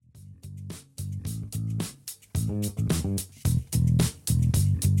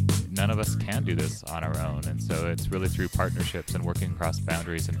None of us can do this on our own, and so it's really through partnerships and working across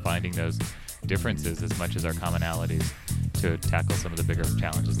boundaries and finding those differences as much as our commonalities to tackle some of the bigger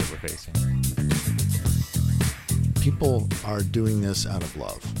challenges that we're facing. People are doing this out of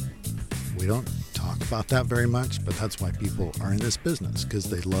love. We don't talk about that very much, but that's why people are in this business, because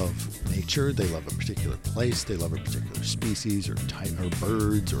they love nature, they love a particular place, they love a particular species or type or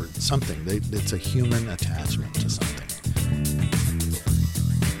birds or something. It's a human attachment to something.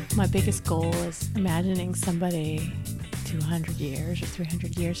 My biggest goal is imagining somebody 200 years or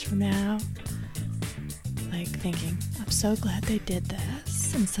 300 years from now, like thinking, I'm so glad they did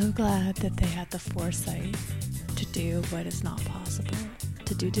this. I'm so glad that they had the foresight to do what is not possible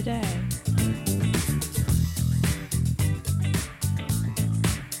to do today.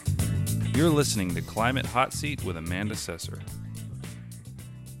 You're listening to Climate Hot Seat with Amanda Sesser.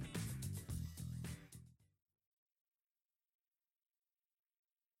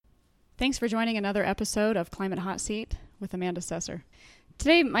 Thanks for joining another episode of Climate Hot Seat with Amanda Sesser.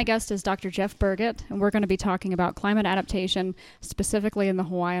 Today, my guest is Dr. Jeff Burgett, and we're going to be talking about climate adaptation, specifically in the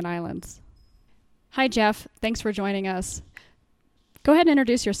Hawaiian Islands. Hi, Jeff. Thanks for joining us. Go ahead and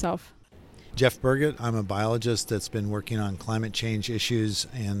introduce yourself. Jeff Burgett. I'm a biologist that's been working on climate change issues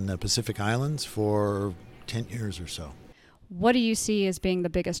in the Pacific Islands for 10 years or so. What do you see as being the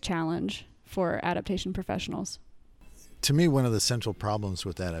biggest challenge for adaptation professionals? To me, one of the central problems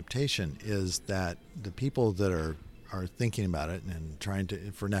with adaptation is that the people that are thinking about it and trying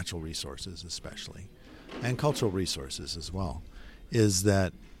to, for natural resources especially, and cultural resources as well, is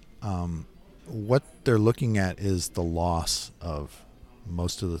that what they're looking at is the loss of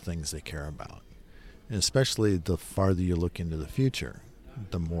most of the things they care about. And especially the farther you look into the future,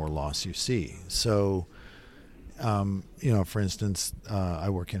 the more loss you see. So, for instance, I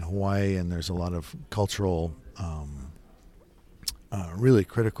work in Hawaii, and there's a lot of cultural really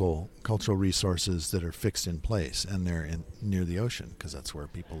critical cultural resources that are fixed in place, and they're near the ocean because that's where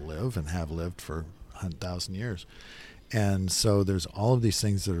people live and have lived for 100,000 years. And so there's all of these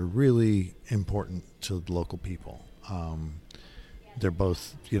things that are really important to the local people. They're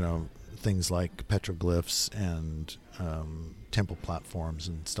both, things like petroglyphs and temple platforms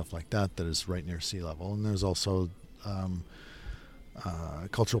and stuff like that is right near sea level. And there's also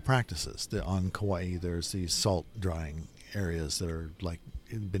cultural practices. On Kauai, there's these salt drying areas that are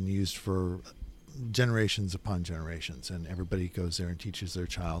been used for generations upon generations, and everybody goes there and teaches their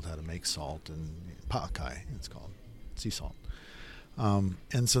child how to make salt, and pa'akai, it's called, sea salt.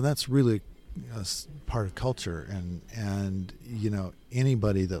 And so that's really part of culture, and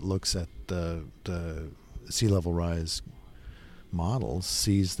anybody that looks at the sea level rise models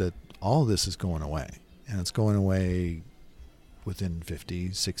sees that all of this is going away, and it's going away within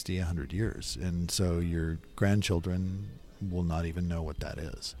 50, 60, 100 years. And so your grandchildren will not even know what that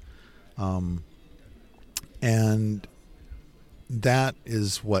is. And that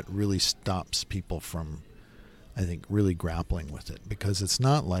is what really stops people from, I think, really grappling with it, because it's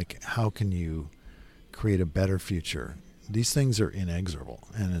not like, how can you create a better future? These things are inexorable,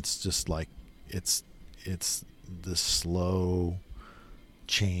 and it's just like, it's the slow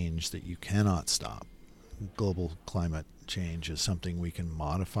change that you cannot stop. Global climate change is something we can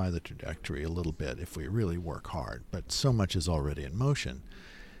modify the trajectory a little bit if we really work hard, but so much is already in motion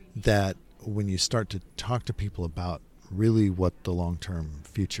that when you start to talk to people about really what the long-term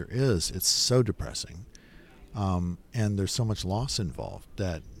future is, it's so depressing. And there's so much loss involved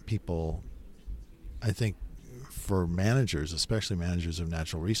that people, I think, for managers, especially managers of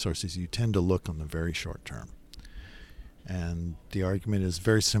natural resources, you tend to look on the very short term. And the argument is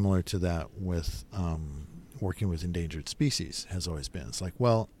very similar to that with working with endangered species has always been. It's like,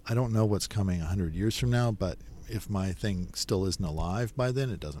 well, I don't know what's coming 100 years from now, but if my thing still isn't alive by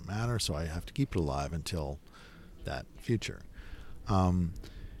then, it doesn't matter, so I have to keep it alive until that future.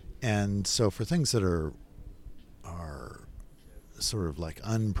 And so for things that are sort of like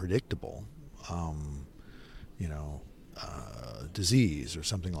unpredictable, disease or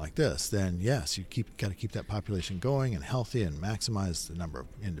something like this, then yes, you got to keep that population going and healthy and maximize the number of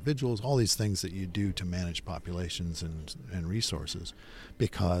individuals, all these things that you do to manage populations and resources,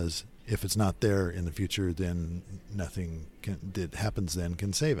 because if it's not there in the future, then nothing that happens then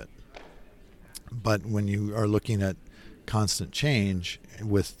can save it. But when you are looking at constant change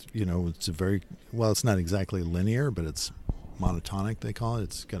with, it's not exactly linear, but it's monotonic, they call it.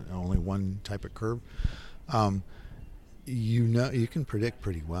 It's got only one type of curve. You can predict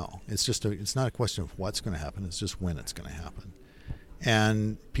pretty well. It's just it's not a question of what's going to happen. It's just when it's going to happen.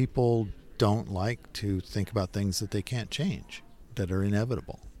 And people don't like to think about things that they can't change, that are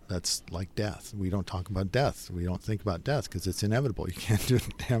inevitable. That's like death. We don't talk about death. We don't think about death because it's inevitable. You can't do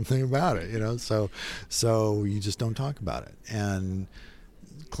a damn thing about it, So you just don't talk about it. And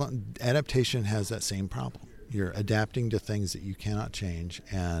adaptation has that same problem. You're adapting to things that you cannot change,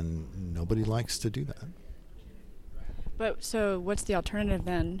 and nobody likes to do that. But so what's the alternative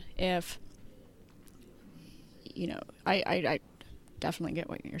then if, I definitely get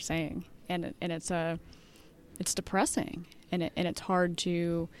what you're saying, and it's depressing, and it's hard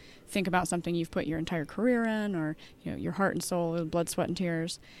to think about something you've put your entire career in, or your heart and soul, blood, sweat, and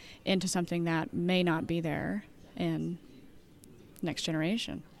tears, into something that may not be there in next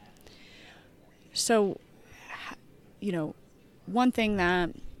generation. So, one thing that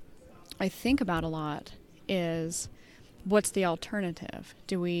I think about a lot is, what's the alternative?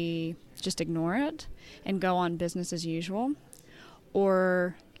 Do we just ignore it and go on business as usual?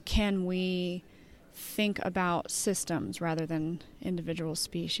 Or can we think about systems rather than individual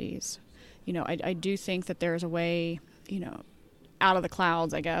species? I do think that there's a way, out of the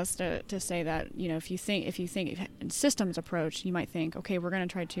clouds, I guess, to say that, if you think in systems approach, you might think, okay, we're going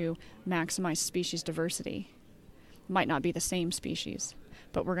to try to maximize species diversity. Might not be the same species,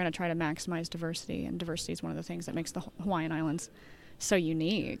 but we're going to try to maximize diversity, and diversity is one of the things that makes the Hawaiian Islands so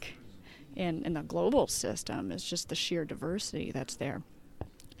unique in the global system. Is just the sheer diversity that's there.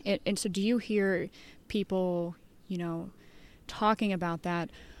 And so do you hear people, talking about that?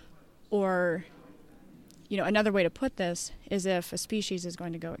 Or, another way to put this is, if a species is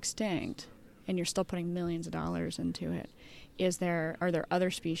going to go extinct and you're still putting millions of dollars into it, are there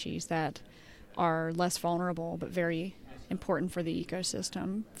other species that are less vulnerable but very important for the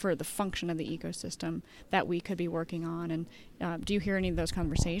ecosystem, for the function of the ecosystem, that we could be working on? And do you hear any of those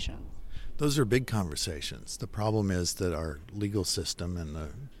conversations? Those are big conversations. The problem is that our legal system and the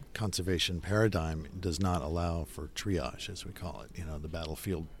conservation paradigm does not allow for triage, as we call it, the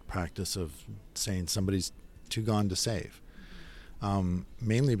battlefield practice of saying somebody's too gone to save,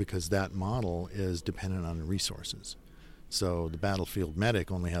 mainly because that model is dependent on resources. So the battlefield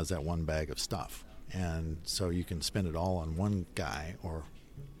medic only has that one bag of stuff, and so you can spend it all on one guy or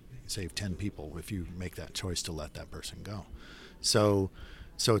save 10 people if you make that choice to let that person go. So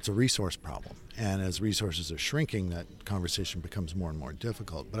it's a resource problem, and as resources are shrinking, that conversation becomes more and more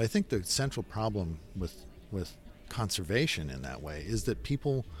difficult. But I think the central problem with conservation in that way is that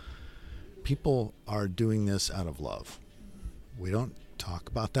people are doing this out of love. We don't talk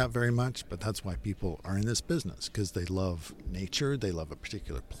about that very much, but that's why people are in this business, because they love nature, they love a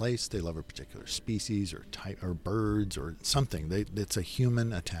particular place, they love a particular species or type or birds or something. It's a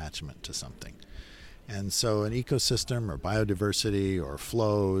human attachment to something. And so an ecosystem or biodiversity or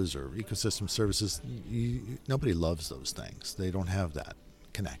flows or ecosystem services, nobody loves those things. They don't have that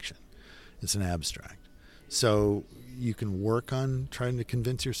connection. It's an abstract. So you can work on trying to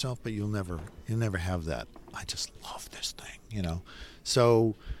convince yourself, but you'll never have that, I just love this thing,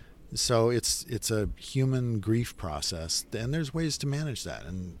 So it's a human grief process, and there's ways to manage that.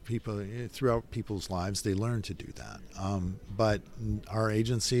 And people, throughout people's lives, they learn to do that. But our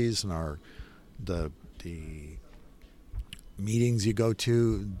agencies and the meetings you go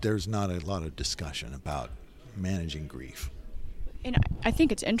to, there's not a lot of discussion about managing grief. And I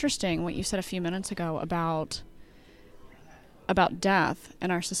think it's interesting what you said a few minutes ago about death,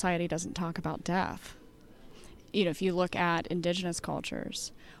 and our society doesn't talk about death. If you look at indigenous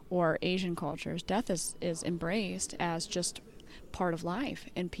cultures or Asian cultures, death is embraced as just part of life,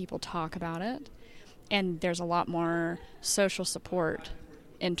 and people talk about it. And there's a lot more social support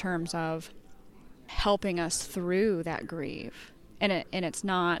in terms of helping us through that grief, and it's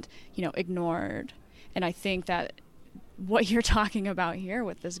not ignored. And I think that what you're talking about here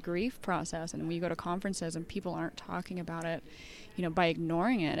with this grief process, and when you go to conferences and people aren't talking about it, by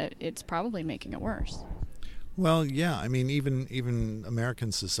ignoring it, it's probably making it worse. Well, yeah, I mean, even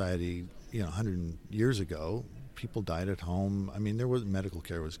American society, 100 years ago, people died at home. I mean, medical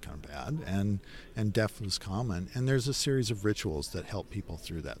care was kind of bad, and death was common. And there's a series of rituals that help people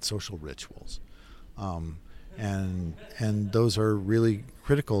through that, social rituals. And those are really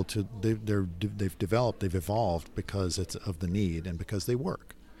critical to they've evolved because it's of the need and because they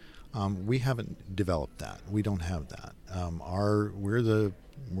work. We haven't developed that. We don't have that.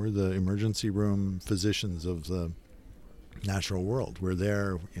 We're the emergency room physicians of the natural world. We're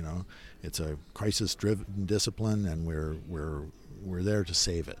there. It's a crisis-driven discipline, and we're there to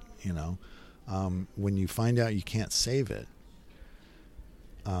save it. When you find out you can't save it,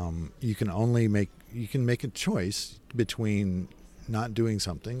 you can make a choice between not doing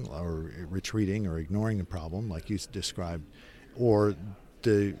something or retreating or ignoring the problem like you described, or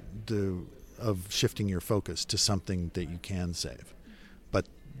of shifting your focus to something that you can save. But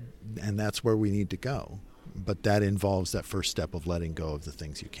and that's where we need to go. But that involves that first step of letting go of the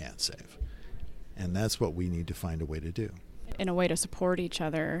things you can't save. And that's what we need to find a way to do. In a way to support each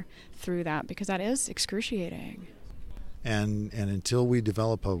other through that, because that is excruciating. And until we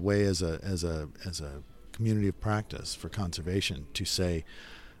develop a way as a community of practice for conservation to say,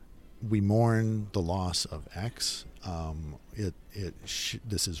 we mourn the loss of X.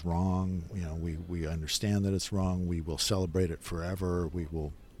 This is wrong. We understand that it's wrong. We will celebrate it forever. We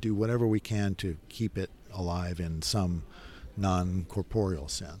will do whatever we can to keep it alive in some non-corporeal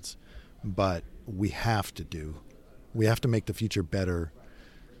sense. But we have to make the future better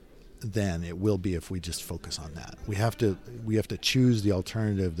than it will be if we just focus on that. We have to choose the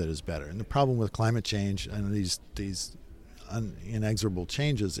alternative that is better. And the problem with climate change and these inexorable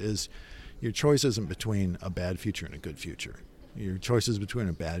changes is your choice isn't between a bad future and a good future. Your choice is between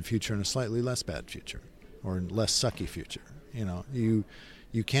a bad future and a slightly less bad future, or less sucky future.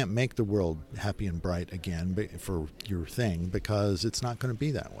 You can't make the world happy and bright again for your thing, because it's not going to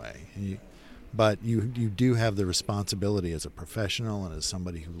be that way. But you do have the responsibility as a professional and as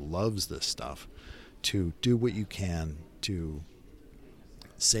somebody who loves this stuff to do what you can to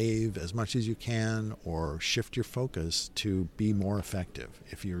save as much as you can, or shift your focus to be more effective.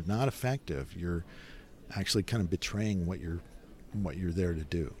 If you're not effective, you're actually kind of betraying what you're there to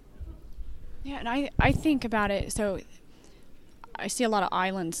do. Yeah, and I think about it, so I see a lot of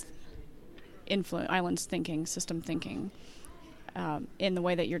islands thinking, system thinking, in the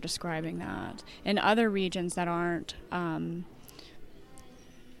way that you're describing that. In other regions that aren't a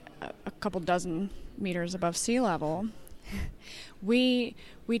couple dozen meters above sea level, we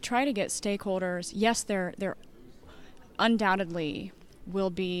try to get stakeholders. Yes, there undoubtedly will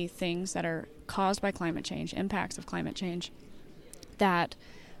be things that are caused by climate change, impacts of climate change, that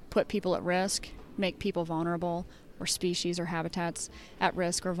put people at risk, make people vulnerable, or species or habitats at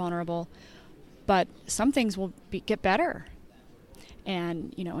risk or vulnerable. But some things will get better.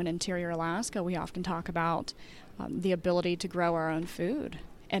 And, in interior Alaska, we often talk about the ability to grow our own food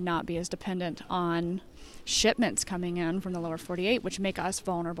and not be as dependent on shipments coming in from the lower 48, which make us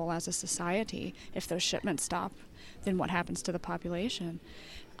vulnerable as a society. If those shipments stop, then what happens to the population?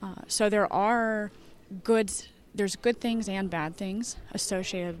 So there's good things and bad things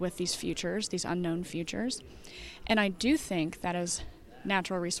associated with these futures, these unknown futures. And I do think that as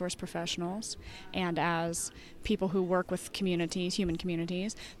natural resource professionals and as people who work with communities, human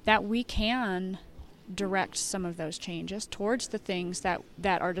communities, that we can direct some of those changes towards the things that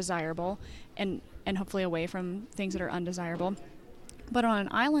are desirable and hopefully away from things that are undesirable. But on an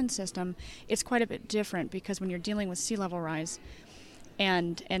island system, it's quite a bit different, because when you're dealing with sea level rise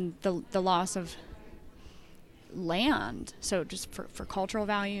and the loss of land, so just for cultural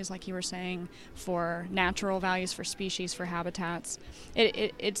values, like you were saying, for natural values, for species, for habitats,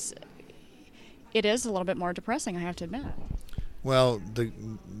 it is a little bit more depressing, I have to admit. Well,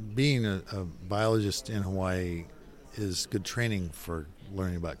 being a biologist in Hawaii is good training for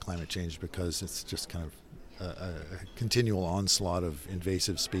learning about climate change, because it's just kind of a continual onslaught of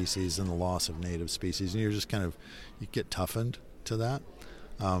invasive species and the loss of native species, and you get toughened to that.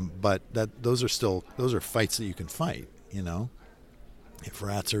 But those are fights that you can fight. If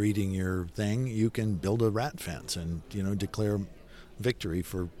rats are eating your thing, you can build a rat fence and declare victory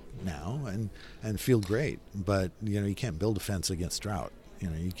for now and feel great. But you can't build a fence against drought.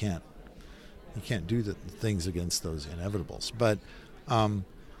 You can't do the things against those inevitables. But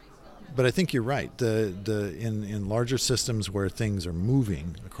I think you're right. In larger systems where things are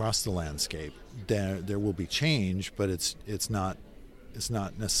moving across the landscape, there will be change, but it's not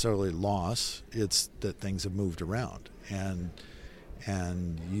necessarily loss. It's that things have moved around, and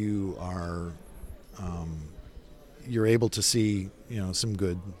you are you're able to see some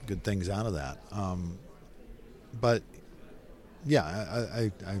good things out of that. But yeah,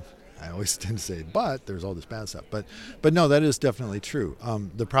 I always tend to say, but there's all this bad stuff. But no, that is definitely true.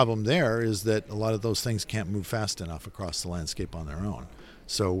 The problem there is that a lot of those things can't move fast enough across the landscape on their own.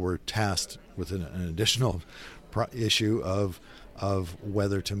 So we're tasked with an additional issue of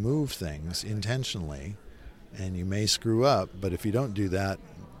whether to move things intentionally, and you may screw up. But if you don't do that,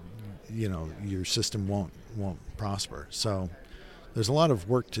 your system won't prosper. So there's a lot of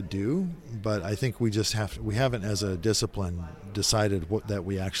work to do, but I think we haven't as a discipline decided that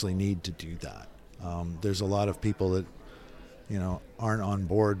we actually need to do that. There's a lot of people that aren't on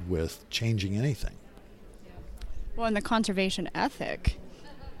board with changing anything. Well, and the conservation ethic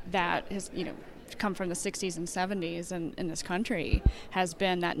that has come from the 60s and 70s in this country has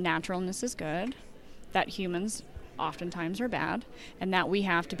been that naturalness is good, that humans oftentimes are bad, and that we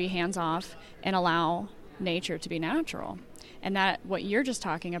have to be hands off and allow nature to be natural. And that what you're just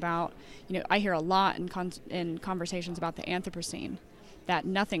talking about, I hear a lot in conversations about the Anthropocene, that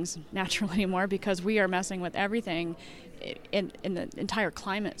nothing's natural anymore because we are messing with everything in the entire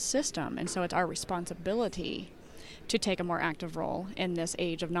climate system. And so it's our responsibility to take a more active role in this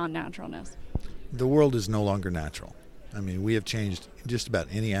age of non-naturalness. The world is no longer natural. I mean, we have changed just about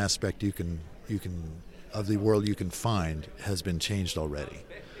any aspect you can of the world you can find has been changed already.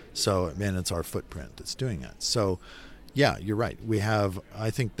 So, it's our footprint that's doing that. So, yeah, you're right. I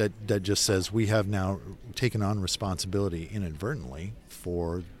think that just says we have now taken on responsibility inadvertently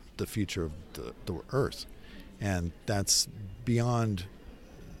for the future of the Earth. And that's beyond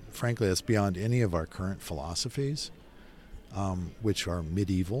any of our current philosophies, which are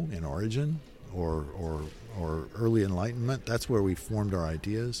medieval in origin or early Enlightenment. That's where we formed our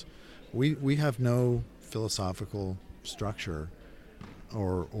ideas. We have no philosophical structure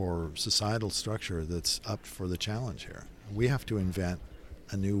or societal structure that's up for the challenge here. We have to invent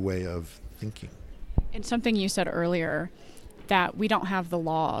a new way of thinking. And something you said earlier, that we don't have the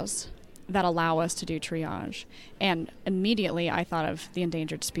laws that allow us to do triage. And immediately I thought of the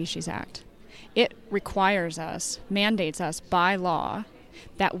Endangered Species Act. It requires us, mandates us by law,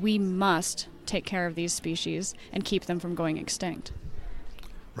 that we must take care of these species and keep them from going extinct.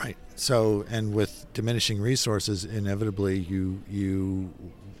 Right. So, and with diminishing resources, inevitably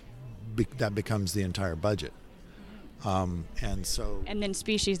that becomes the entire budget. And then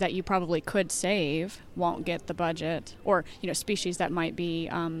species that you probably could save won't get the budget, or species that might be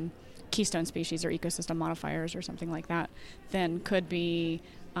keystone species or ecosystem modifiers or something like that, then could be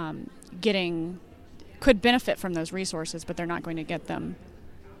could benefit from those resources, but they're not going to get them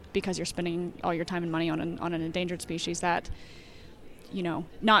because you're spending all your time and money on an endangered species that,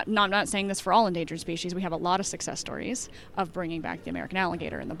 not saying this for all endangered species. We have a lot of success stories of bringing back the American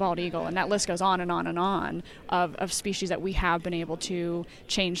alligator and the bald eagle, and that list goes on and on and on of species that we have been able to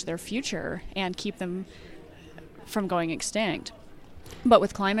change their future and keep them from going extinct. But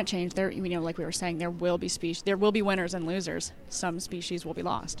with climate change, like we were saying, there will be winners and losers. Some species will be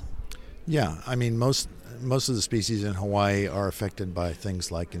lost. Yeah, most of the species in Hawaii are affected by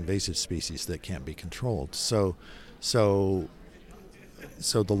things like invasive species that can't be controlled. So the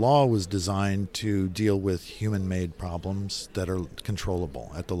law was designed to deal with human-made problems that are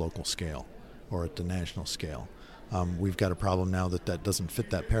controllable at the local scale or at the national scale. We've got a problem now that doesn't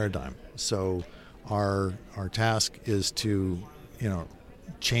fit that paradigm. So our task is to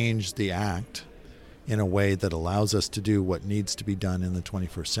change the act in a way that allows us to do what needs to be done in the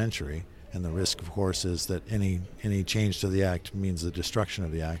 21st century. And the risk, of course, is that any change to the act means the destruction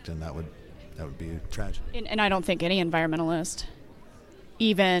of the act, and that would be tragic. And I don't think any environmentalist,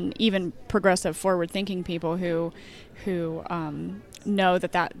 even progressive, forward-thinking people who know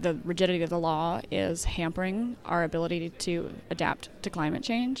that the rigidity of the law is hampering our ability to adapt to climate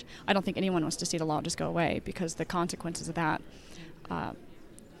change, I don't think anyone wants to see the law just go away, because the consequences of that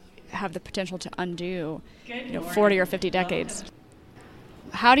have the potential to undo 40 or 50 decades.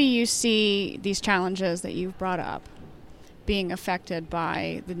 How do you see these challenges that you've brought up being affected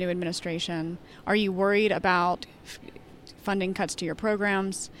by the new administration? Are you worried about funding cuts to your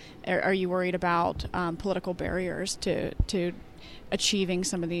programs? Are you worried about political barriers to achieving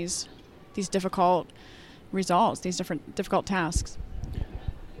some of these difficult results, these difficult tasks?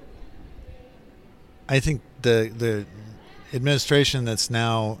 I think the administration that's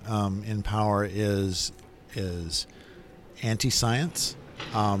now in power is anti-science.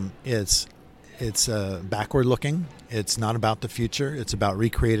 It's backward looking. It's not about the future. It's about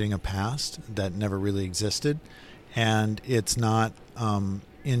recreating a past that never really existed. And it's not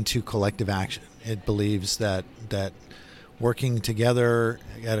into collective action. It believes that working together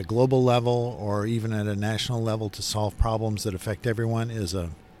at a global level or even at a national level to solve problems that affect everyone is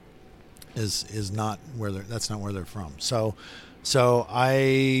not where that's not where they're from. So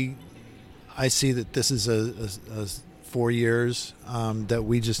I see that this is a 4 years that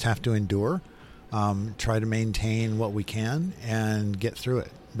we just have to endure, try to maintain what we can and get through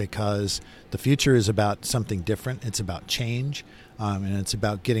it, because the future is about something different. It's about change, and it's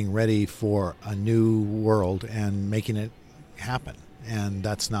about getting ready for a new world and making it happen. And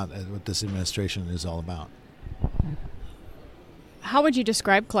that's not what this administration is all about. How would you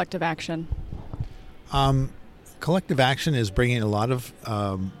describe collective action? Collective action is bringing a lot of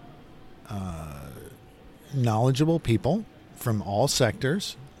knowledgeable people from all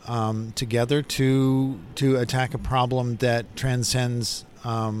sectors together to attack a problem that transcends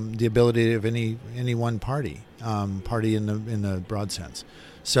the ability of any one party in the broad sense.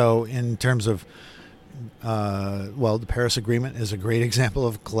 So in terms of the Paris Agreement is a great example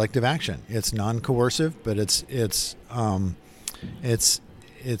of collective action. It's non-coercive, but it's It's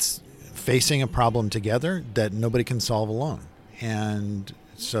facing a problem together that nobody can solve alone. And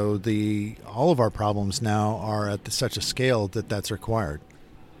so all of our problems now are at such a scale that that's required.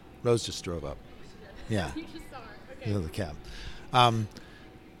 Rose just drove up. Yeah. You just saw her. Okay. The cab.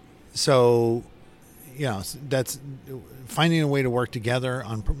 So, that's finding a way to work together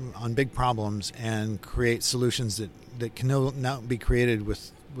on big problems and create solutions that can not be created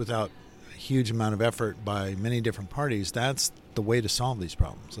without a huge amount of effort by many different parties. That's the way to solve these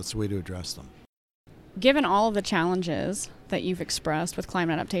problems. That's the way to address them. Given all of the challenges that you've expressed with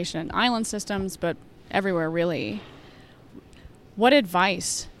climate adaptation in island systems, but everywhere really, what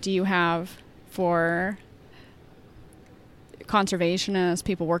advice do you have for conservationists,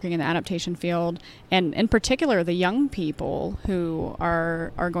 people working in the adaptation field, and in particular the young people who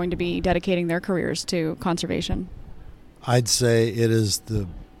are going to be dedicating their careers to conservation? I'd say it is the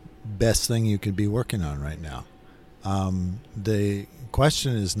best thing you could be working on right now. The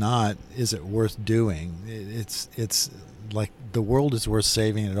question is not, is it worth doing? It's like the world is worth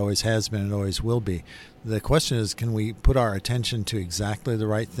saving. It always has been. It always will be. The question is, can we put our attention to exactly the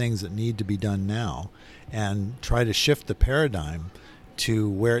right things that need to be done now and try to shift the paradigm to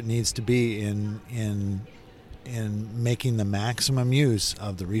where it needs to be in making the maximum use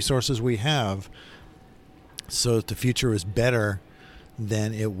of the resources we have so that the future is better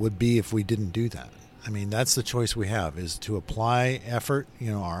than it would be if we didn't do that. I mean, that's the choice we have, is to apply effort,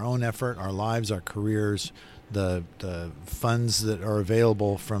 our own effort, our lives, our careers, the funds that are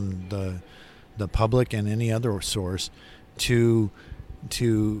available from the public and any other source to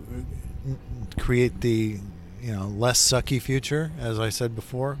create the less sucky future, as I said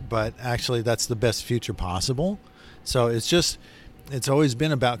before, but actually that's the best future possible. So it's always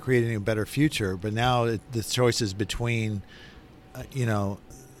been about creating a better future, but now the choice is between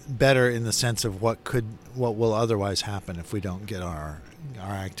better in the sense of what will otherwise happen if we don't get our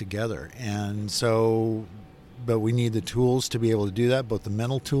act together. And so, but we need the tools to be able to do that, both the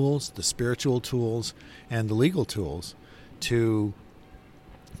mental tools, the spiritual tools, and the legal tools to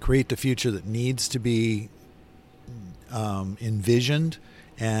create the future that needs to be envisioned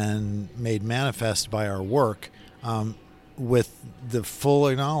and made manifest by our work, with the full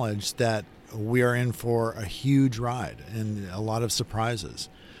knowledge that we are in for a huge ride and a lot of surprises.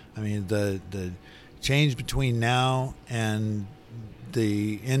 I mean, the change between now and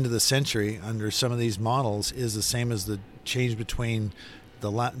the end of the century under some of these models is the same as the change between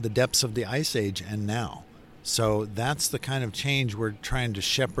the depths of the Ice Age and now. So that's the kind of change we're trying to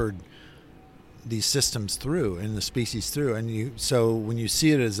shepherd these systems through and the species through. And so when you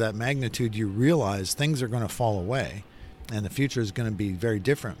see it as that magnitude, you realize things are going to fall away and the future is going to be very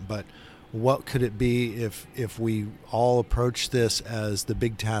different. But what could it be if we all approach this as the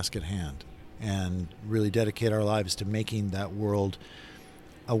big task at hand and really dedicate our lives to making that world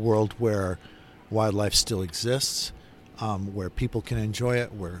a world where wildlife still exists, where people can enjoy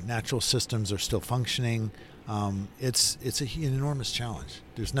it, where natural systems are still functioning. It's an enormous challenge.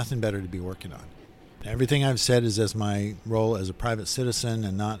 There's nothing better to be working on. Everything I've said is as my role as a private citizen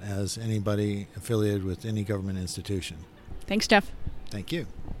and not as anybody affiliated with any government institution. Thanks, Jeff. Thank you.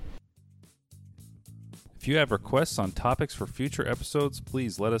 If you have requests on topics for future episodes,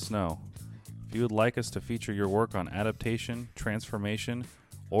 please let us know. If you would like us to feature your work on adaptation, transformation,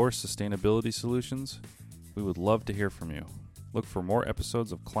 or sustainability solutions, we would love to hear from you. Look for more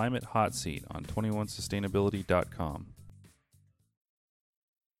episodes of Climate Hot Seat on 21sustainability.com.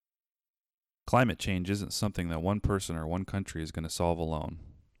 Climate change isn't something that one person or one country is going to solve alone.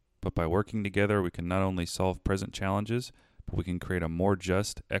 But by working together, we can not only solve present challenges, but we can create a more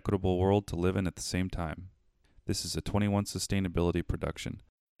just, equitable world to live in at the same time. This is a 21 Sustainability production.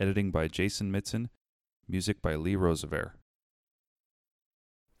 Editing by Jason Mitson. Music by Lee Roosevelt.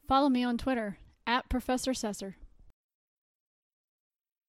 Follow me on Twitter @Professor Sesser.